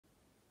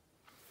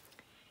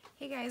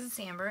Hey guys, it's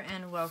Amber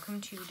and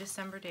welcome to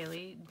December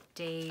Daily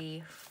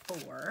Day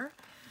 4.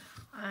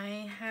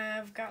 I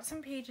have got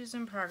some pages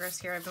in progress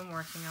here I've been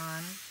working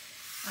on.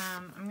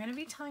 I'm going to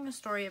be telling a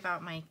story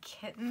about my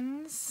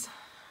kittens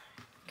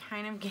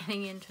kind of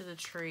getting into the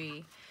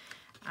tree.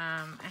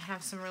 I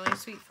have some really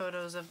sweet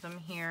photos of them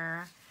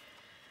here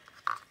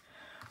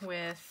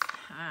with,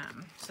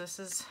 so this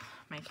is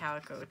my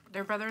calico.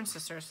 They're brother and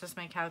sister. So this is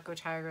my calico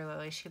tiger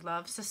lily. She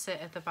loves to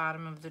sit at the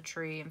bottom of the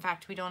tree. In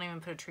fact, we don't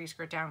even put a tree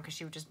skirt down because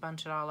she would just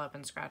bunch it all up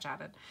and scratch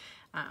at it.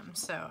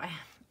 So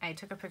I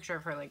took a picture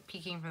of her like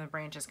peeking from the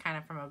branches kind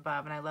of from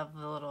above, and I love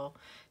the little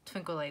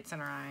twinkle lights in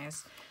her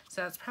eyes.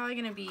 So that's probably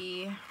going to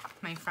be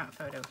my front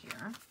photo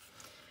here.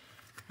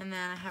 And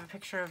then I have a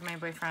picture of my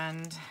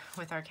boyfriend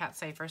with our cat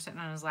Cypher sitting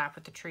on his lap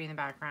with the tree in the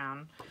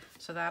background.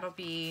 So that'll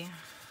be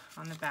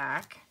on the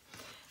back.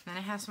 And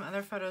then I have some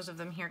other photos of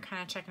them here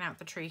kind of checking out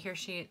the tree. Here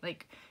she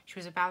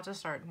was about to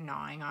start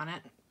gnawing on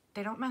it.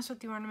 They don't mess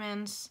with the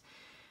ornaments,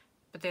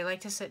 but they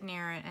like to sit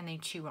near it and they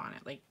chew on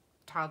it like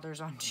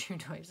toddlers on chew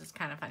toys. It's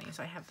kind of funny.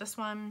 So I have this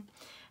one,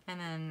 and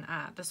then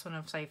this one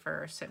of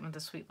Cypher sitting with the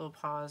sweet little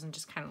paws and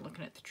just kind of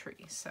looking at the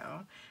tree. So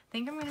I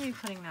think I'm going to be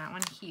putting that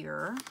one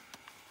here.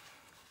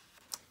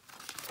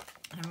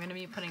 And I'm going to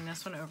be putting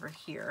this one over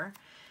here.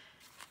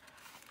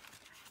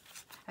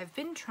 I've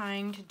been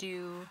trying to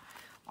do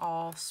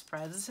all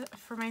spreads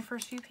for my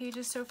first few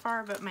pages so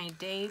far, but my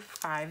day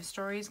 5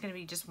 story is going to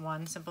be just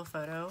one simple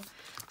photo.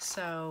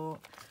 So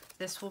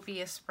this will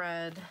be a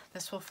spread,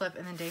 this will flip,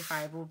 and then day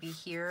 5 will be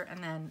here,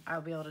 and then I'll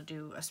be able to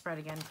do a spread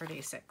again for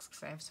day 6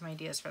 because I have some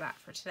ideas for that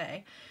for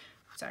today.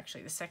 It's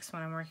actually the 6th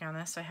when I'm working on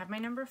this. So I have my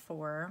number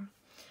 4,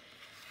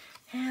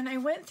 and I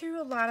went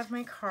through a lot of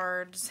my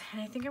cards,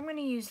 and I think I'm going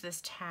to use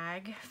this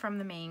tag from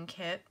the main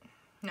kit.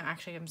 No,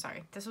 actually, I'm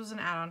sorry. This was an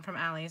add-on from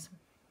Allie's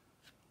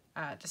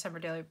December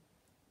Daily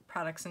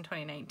products in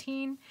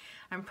 2019.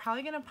 I'm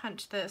probably gonna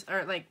punch this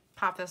or like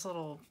pop this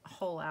little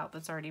hole out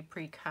that's already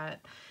pre-cut,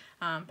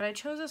 but I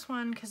chose this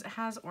one because it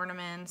has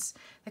ornaments.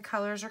 The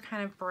colors are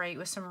kind of bright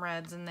with some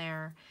reds in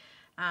there.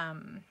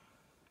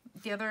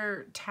 The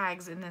other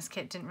tags in this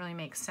kit didn't really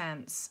make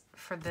sense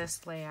for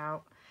this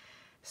layout,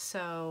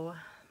 so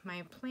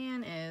my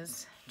plan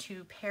is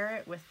to pair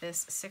it with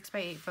this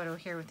 6x8 photo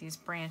here with these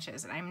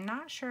branches. And I'm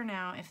not sure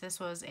now if this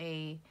was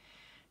a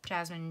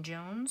Jasmine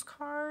Jones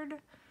card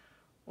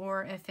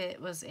or if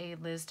it was a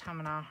Liz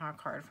Tamanaha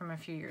card from a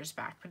few years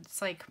back, but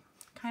it's like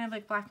kind of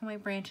like black and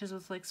white branches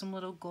with like some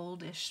little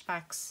goldish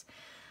specks.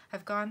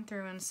 I've gone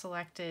through and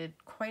selected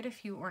quite a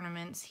few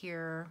ornaments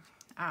here,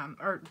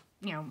 or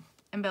you know,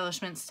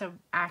 embellishments to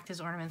act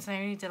as ornaments. And I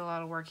already did a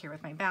lot of work here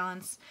with my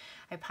balance.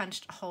 I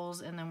punched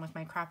holes in them with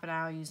my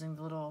crocodile using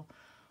the little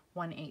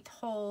 1/8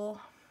 hole.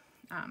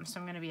 So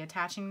I'm going to be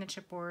attaching the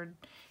chipboard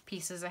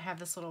pieces. I have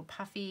this little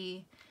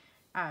puffy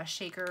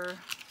shaker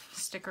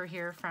sticker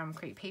here from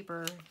Crate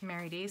Paper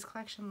Merry Days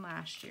collection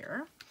last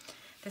year.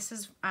 This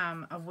is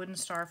a wooden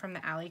star from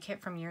the Alley kit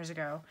from years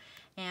ago,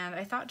 and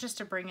I thought just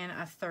to bring in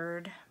a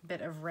third bit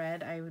of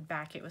red I would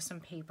back it with some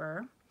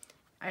paper.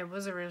 I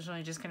was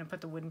originally just going to put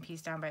the wooden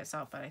piece down by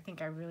itself, but I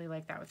think I really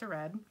like that with the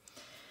red.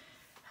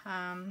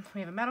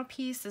 We have a metal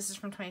piece. This is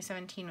from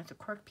 2017 with the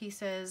cork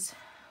pieces.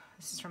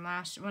 This is from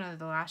one of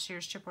the last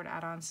year's chipboard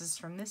add-ons. This is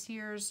from this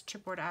year's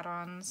chipboard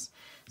add-ons.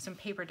 Some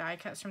paper die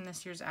cuts from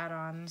this year's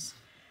add-ons.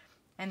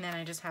 And then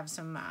I just have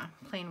some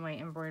plain white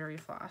embroidery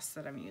floss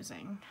that I'm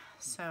using.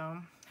 So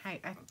I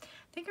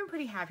think I'm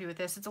pretty happy with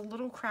this. It's a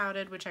little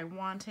crowded, which I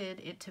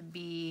wanted it to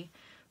be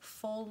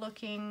full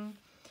looking.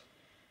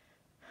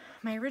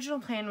 My original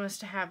plan was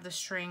to have the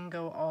string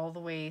go all the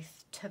way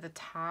to the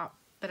top,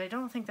 but I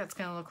don't think that's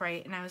going to look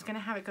right. And I was going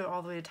to have it go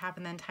all the way to the top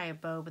and then tie a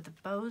bow, but the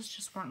bows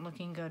just weren't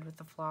looking good with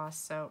the floss.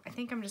 So I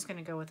think I'm just going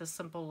to go with a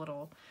simple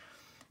little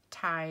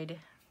tied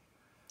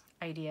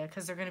idea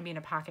because they're going to be in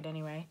a pocket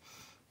anyway.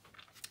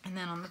 And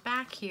then on the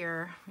back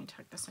here, let me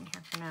tuck this in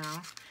here for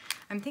now.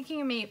 I'm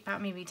thinking about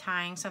maybe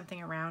tying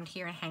something around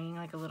here and hanging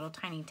like a little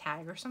tiny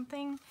tag or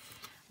something.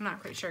 I'm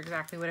not quite sure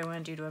exactly what I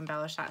want to do to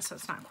embellish that so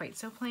it's not quite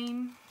so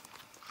plain.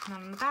 And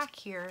on the back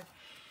here,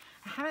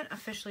 I haven't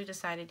officially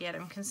decided yet.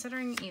 I'm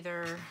considering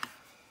either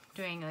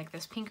doing like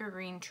this pink or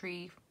green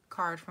tree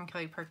card from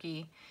Kelly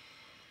Purkey.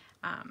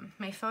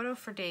 My photo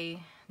for the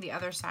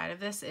other side of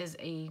this is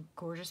a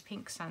gorgeous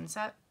pink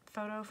sunset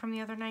photo from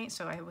the other night,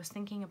 so I was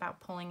thinking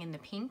about pulling in the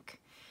pink.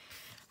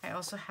 I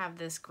also have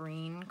this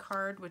green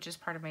card, which is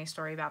part of my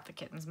story about the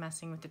kittens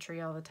messing with the tree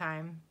all the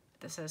time.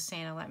 This says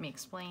Santa Let Me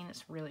Explain.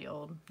 It's really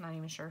old. Not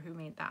even sure who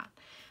made that.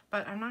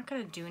 But I'm not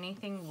going to do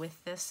anything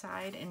with this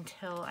side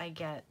until I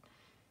get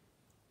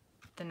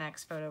the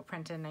next photo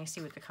printed and I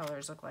see what the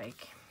colors look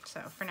like.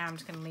 So for now I'm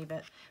just going to leave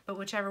it. But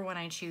whichever one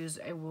I choose,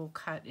 I will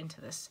cut into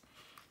this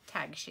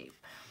tag shape.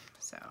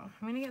 So I'm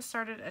going to get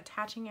started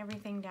attaching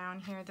everything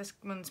down here. This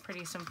one's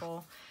pretty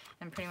simple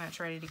and pretty much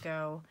ready to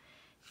go.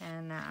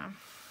 And I'm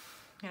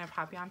going to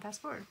pop you on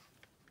fast forward.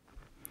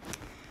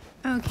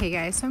 Okay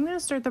guys, so I'm going to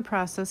start the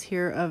process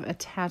here of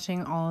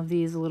attaching all of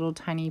these little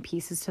tiny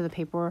pieces to the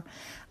paper.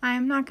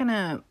 I'm not going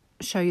to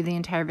show you the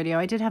entire video.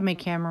 I did have my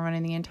camera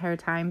running the entire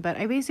time, but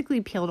I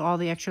basically peeled all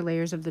the extra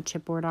layers of the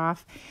chipboard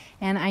off,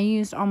 and I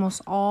used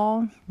almost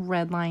all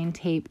red line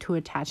tape to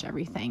attach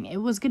everything. It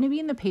was going to be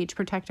in the page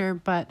protector,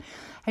 but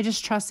I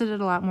just trusted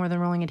it a lot more than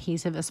rolling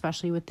adhesive,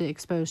 especially with the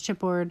exposed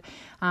chipboard.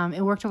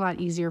 It worked a lot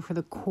easier for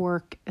the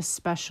cork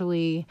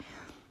especially,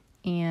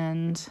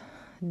 and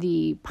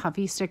the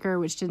puffy sticker,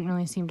 which didn't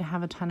really seem to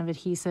have a ton of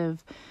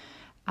adhesive.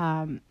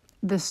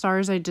 The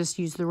stars, I just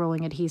used the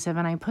rolling adhesive,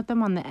 and I put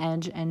them on the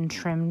edge and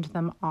trimmed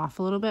them off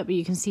a little bit. But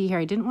you can see here,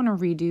 I didn't want to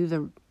redo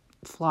the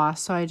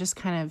floss, so I just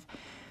kind of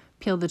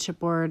peeled the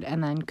chipboard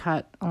and then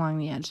cut along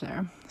the edge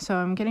there. So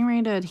I'm getting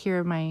ready to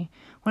adhere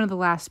one of the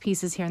last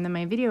pieces here, and then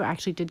my video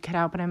actually did cut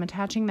out, but I'm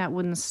attaching that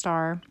wooden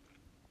star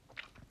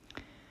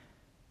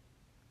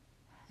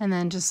and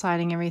then just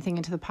sliding everything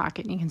into the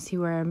pocket. And you can see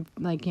where I'm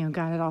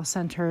got it all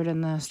centered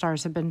and the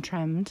stars have been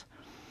trimmed.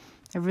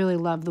 I really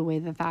love the way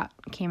that that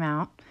came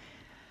out.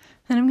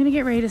 Then I'm going to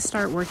get ready to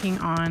start working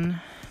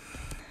on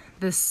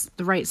the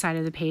right side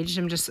of the page.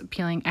 I'm just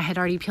peeling, I had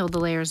already peeled the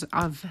layers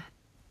of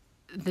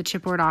the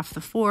chipboard off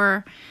the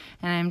 4,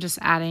 and I'm just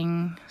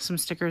adding some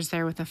stickers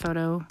there with a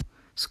photo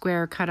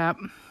square cut up.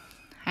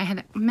 I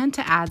had meant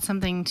to add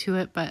something to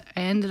it, but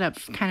I ended up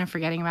kind of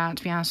forgetting about it,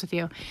 to be honest with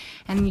you.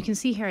 And you can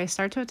see here, I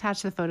start to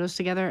attach the photos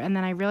together, and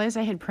then I realized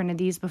I had printed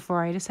these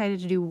before. I decided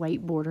to do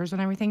white borders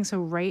and everything, so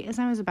right as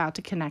I was about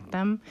to connect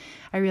them,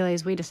 I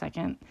realized, wait a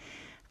second,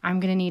 I'm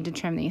going to need to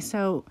trim these.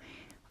 So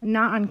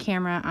not on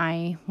camera,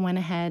 I went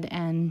ahead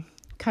and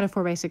cut a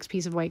 4x6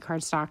 piece of white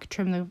cardstock,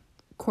 trimmed the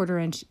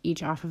 1/4 inch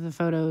each off of the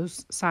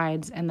photos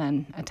sides, and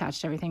then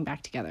attached everything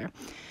back together.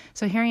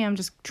 So here I am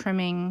just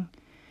trimming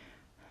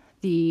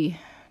the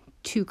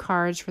 2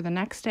 cards for the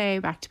next day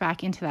back to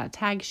back into that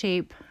tag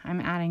shape.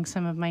 I'm adding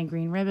some of my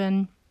green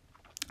ribbon,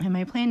 and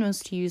my plan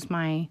was to use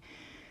my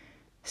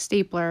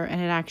stapler,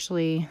 and it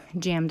actually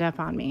jammed up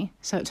on me.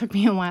 So it took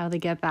me a while to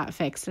get that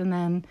fixed, and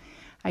then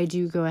I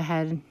do go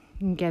ahead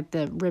and get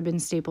the ribbon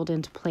stapled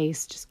into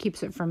place, just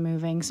keeps it from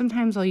moving.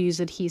 Sometimes I'll use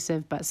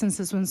adhesive, but since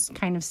this one's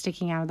kind of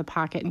sticking out of the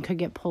pocket and could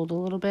get pulled a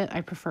little bit, I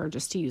prefer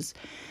just to use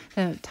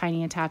the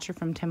tiny attacher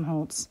from Tim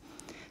Holtz.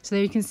 So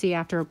there you can see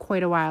after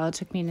quite a while, it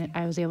took me,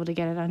 I was able to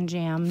get it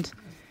unjammed,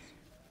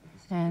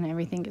 and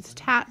everything gets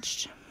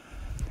attached.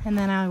 And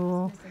then I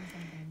will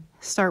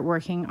start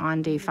working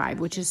on day 5,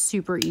 which is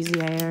super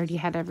easy. I already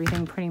had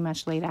everything pretty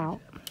much laid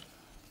out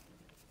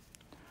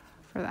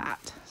for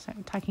that. So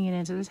I'm tucking it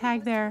into the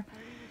tag there.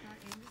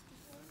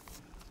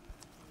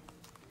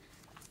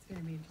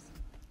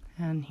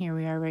 And here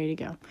we are ready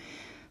to go.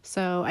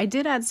 So I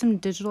did add some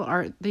digital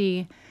art.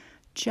 The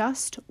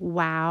Just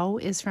Wow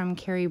is from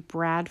Carrie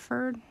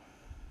Bradford.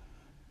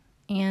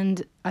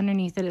 And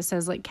underneath it, it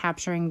says like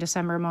capturing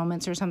December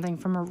moments or something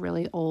from a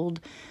really old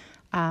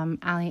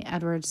Ali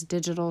Edwards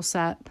digital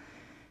set.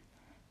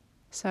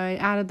 So I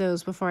added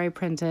those before I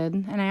printed,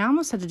 and I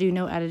almost had to do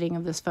no editing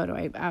of this photo.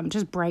 I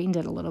just brightened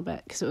it a little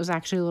bit because it was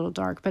actually a little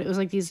dark, but it was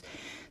like these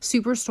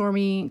super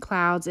stormy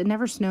clouds. It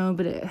never snowed,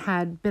 but it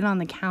had been on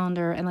the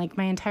calendar, and like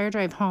my entire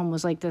drive home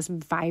was like this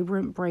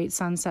vibrant, bright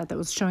sunset that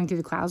was showing through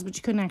the clouds, but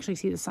you couldn't actually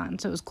see the sun,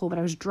 so it was cool, but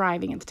I was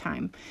driving at the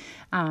time.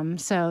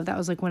 So that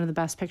was like one of the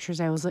best pictures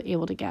I was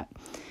able to get.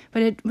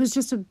 But it was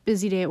just a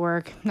busy day at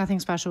work. Nothing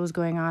special was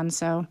going on,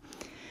 so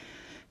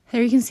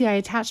there you can see I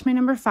attached my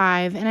number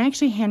 5, and I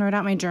actually handwrote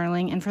out my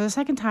journaling, and for the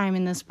second time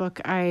in this book,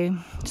 I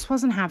just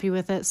wasn't happy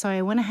with it, so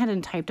I went ahead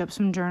and typed up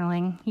some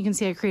journaling. You can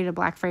see I created a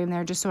black frame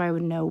there just so I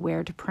would know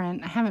where to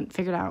print. I haven't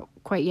figured out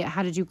quite yet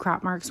how to do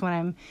crop marks when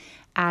I'm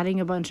adding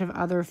a bunch of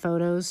other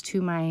photos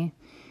to my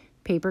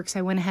paper, because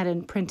I went ahead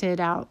and printed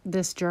out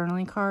this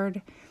journaling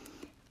card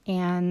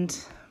and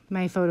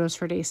my photos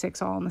for day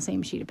 6 all on the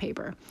same sheet of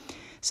paper.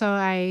 So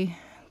I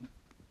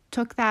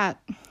took that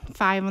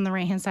 5 on the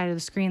right hand side of the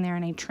screen there,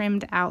 and I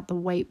trimmed out the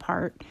white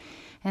part,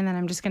 and then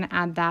I'm just going to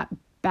add that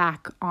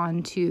back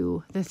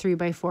onto the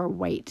 3x4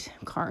 white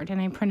card,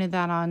 and I printed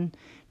that on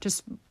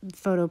just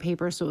photo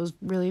paper so it was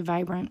really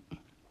vibrant.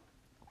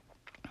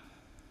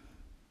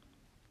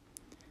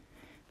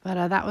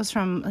 But that was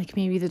from like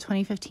maybe the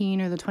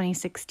 2015 or the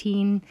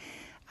 2016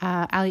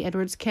 Ali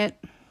Edwards kit.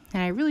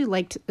 And I really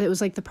liked, it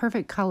was like the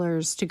perfect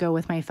colors to go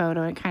with my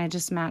photo. It kind of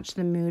just matched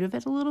the mood of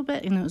it a little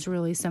bit, and it was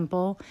really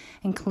simple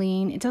and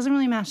clean. It doesn't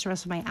really match the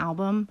rest of my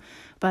album,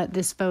 but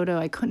this photo,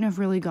 I couldn't have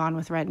really gone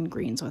with red and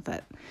greens with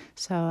it.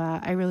 So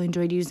I really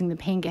enjoyed using the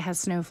pink. It has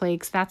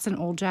snowflakes. That's an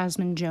old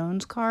Jasmine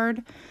Jones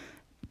card.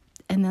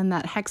 And then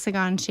that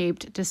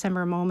hexagon-shaped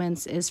December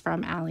Moments is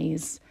from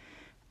Ali's,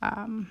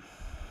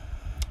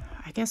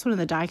 I guess one of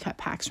the die cut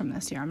packs from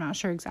this year. I'm not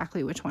sure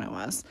exactly which one it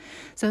was.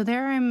 So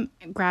there I'm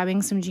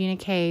grabbing some Gina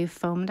K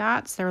foam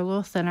dots. They're a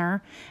little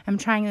thinner. I'm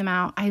trying them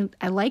out.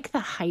 I like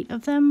the height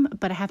of them,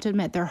 but I have to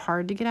admit they're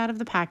hard to get out of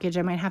the package.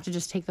 I might have to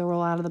just take the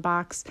roll out of the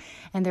box,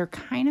 and they're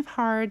kind of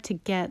hard to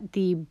get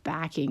the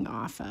backing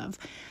off of.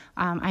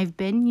 I've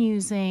been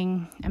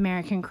using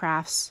American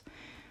Crafts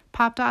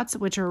Pop Dots,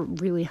 which are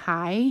really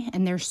high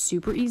and they're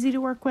super easy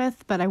to work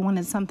with, but I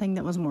wanted something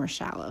that was more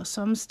shallow.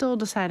 So I'm still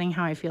deciding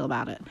how I feel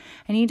about it.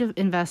 I need to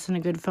invest in a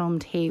good foam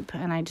tape,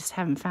 and I just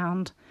haven't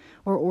found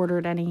or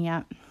ordered any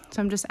yet.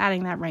 So I'm just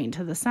adding that right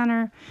into the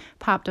center,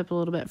 popped up a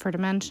little bit for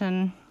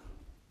dimension,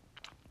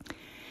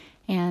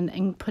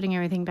 and putting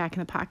everything back in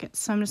the pockets.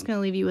 So I'm just going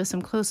to leave you with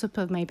some close-up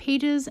of my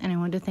pages, and I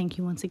want to thank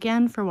you once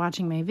again for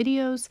watching my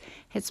videos.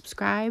 Hit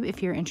subscribe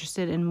if you're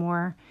interested in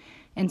more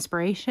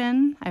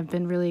inspiration. I've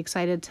been really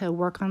excited to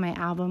work on my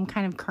album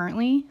kind of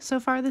currently so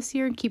far this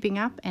year, keeping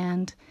up,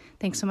 and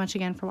thanks so much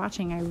again for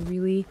watching. I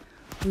really,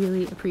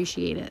 really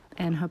appreciate it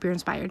and hope you're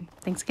inspired.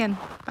 Thanks again.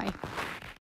 Bye.